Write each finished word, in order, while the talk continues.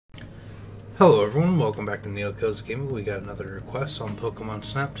Hello everyone, welcome back to Neokills Gaming. We got another request on Pokemon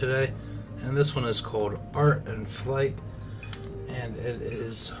Snap today, and this one is called Art and Flight, and it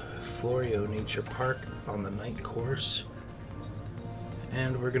is Florio Nature Park on the night course,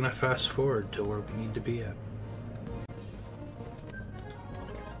 and we're gonna fast forward to where we need to be at.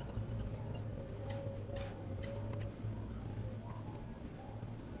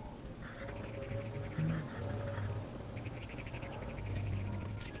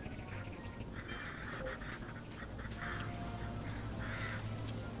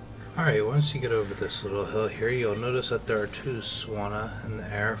 Alright, once you get over this little hill here, you'll notice that there are two Swanna in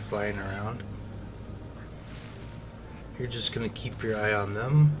the air flying around. You're just going to keep your eye on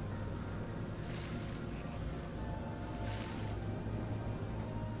them.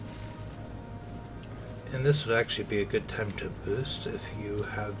 And this would actually be a good time to boost if you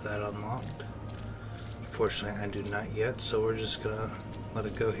have that unlocked. Unfortunately, I do not yet, so we're just going to let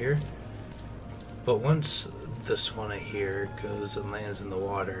it go here. But once the Swanna here goes and lands in the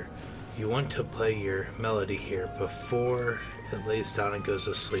water, you want to play your melody here before it lays down and goes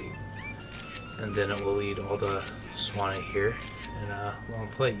to sleep, and then it will lead all the Swanna here in a long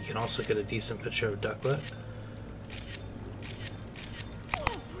flight. You can also get a decent picture of Ducklet.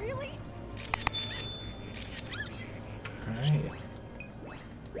 Oh, really? Alright,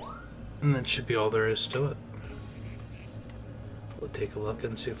 and that should be all there is to it. We'll take a look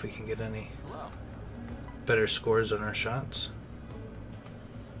and see if we can get any better scores on our shots.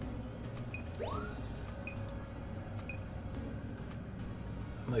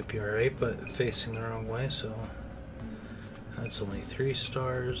 Might be alright, but facing the wrong way, so that's only 3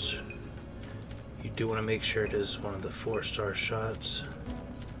 stars. You do want to make sure it is one of the 4-star shots.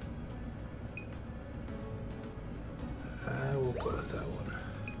 We'll go with that one.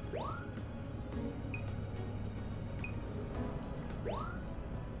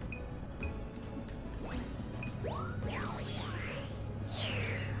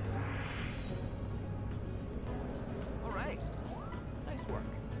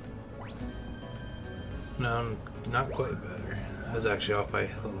 No, not quite better. I was actually off by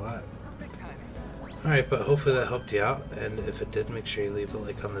a lot. Alright, but hopefully that helped you out, and if it did, make sure you leave a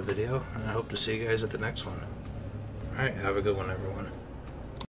like on the video, and I hope to see you guys at the next one. Alright, have a good one, everyone.